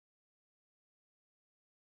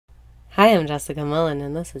Hi, I'm Jessica Mullen,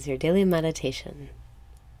 and this is your daily meditation.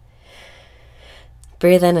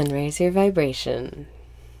 Breathe in and raise your vibration.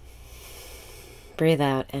 Breathe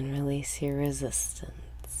out and release your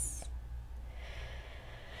resistance.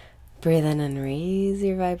 Breathe in and raise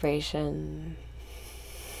your vibration.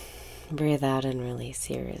 Breathe out and release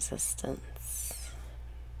your resistance.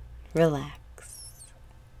 Relax.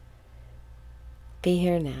 Be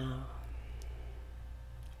here now.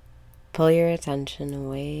 Pull your attention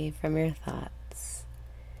away from your thoughts.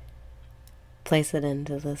 Place it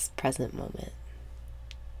into this present moment.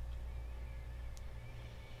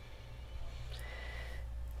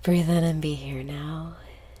 Breathe in and be here now.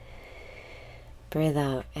 Breathe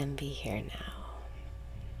out and be here now.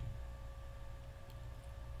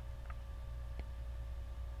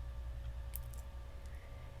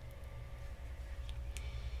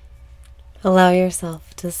 Allow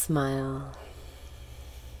yourself to smile.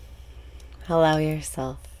 Allow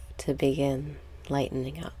yourself to begin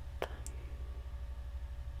lightening up.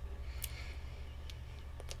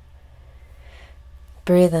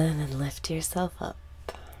 Breathe in and lift yourself up.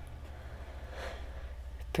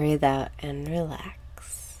 Breathe out and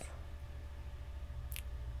relax.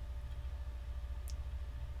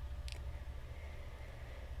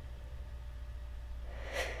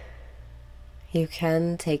 You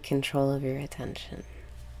can take control of your attention.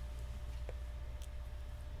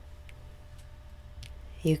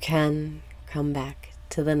 You can come back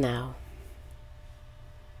to the now,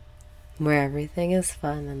 where everything is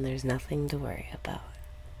fun and there's nothing to worry about.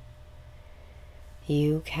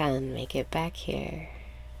 You can make it back here.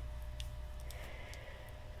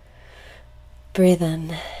 Breathe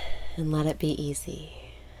in and let it be easy.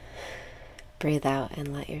 Breathe out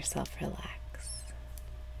and let yourself relax.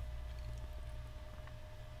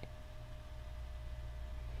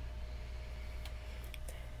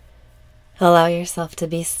 Allow yourself to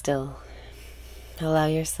be still. Allow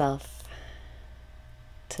yourself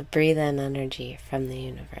to breathe in energy from the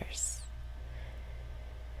universe.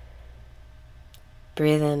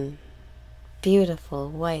 Breathe in beautiful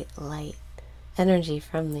white light energy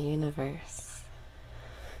from the universe.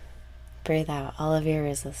 Breathe out all of your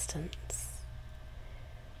resistance.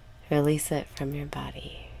 Release it from your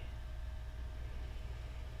body.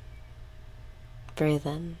 Breathe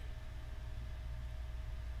in.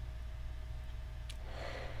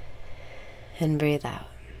 And breathe out.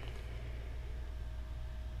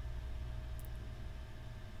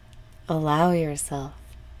 Allow yourself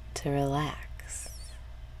to relax.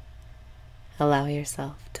 Allow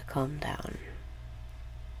yourself to calm down.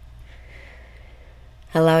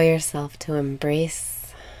 Allow yourself to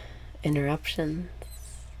embrace interruptions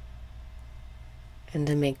and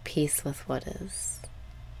to make peace with what is.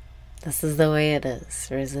 This is the way it is.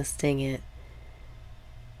 Resisting it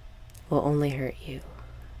will only hurt you.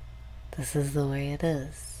 This is the way it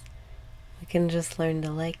is. We can just learn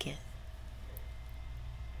to like it.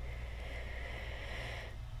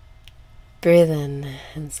 Breathe in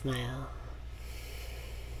and smile.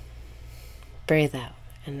 Breathe out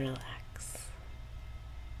and relax.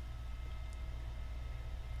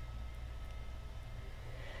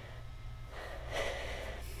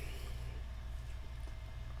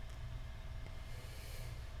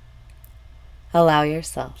 Allow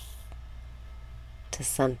yourself to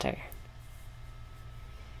center.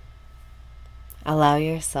 Allow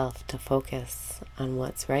yourself to focus on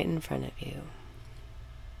what's right in front of you.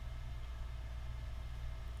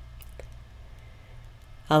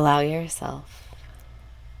 Allow yourself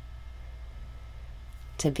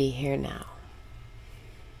to be here now.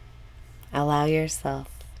 Allow yourself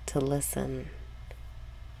to listen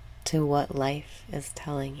to what life is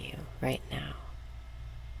telling you right now.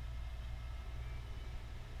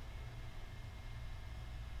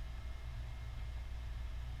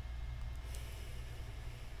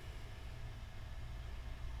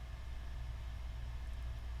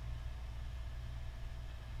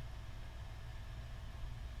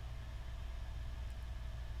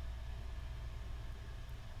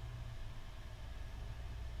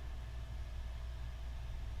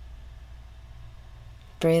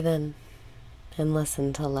 Breathe in and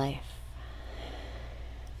listen to life.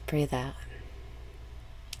 Breathe out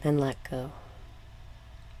and let go.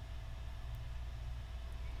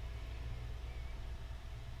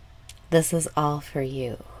 This is all for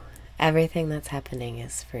you. Everything that's happening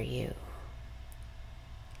is for you.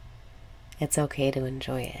 It's okay to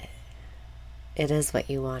enjoy it. It is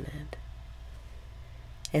what you wanted.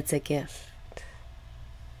 It's a gift.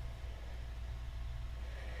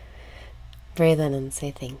 Breathe in and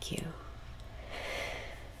say thank you.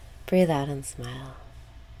 Breathe out and smile.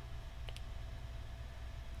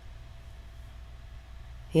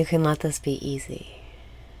 You can let this be easy.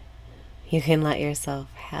 You can let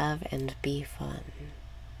yourself have and be fun.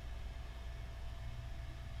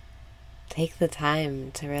 Take the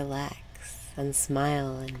time to relax and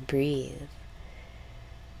smile and breathe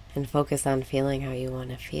and focus on feeling how you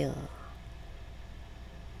want to feel.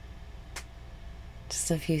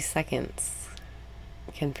 Just a few seconds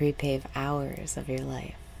can prepave hours of your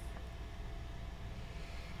life.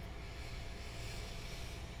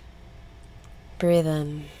 Breathe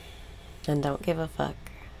in and don't give a fuck.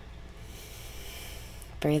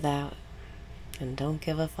 Breathe out and don't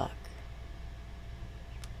give a fuck.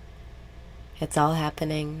 It's all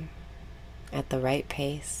happening at the right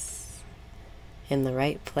pace, in the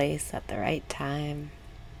right place, at the right time.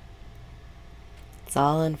 It's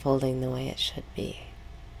all unfolding the way it should be.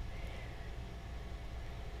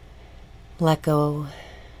 Let go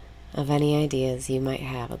of any ideas you might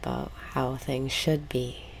have about how things should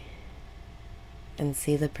be and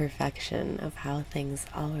see the perfection of how things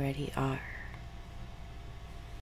already are.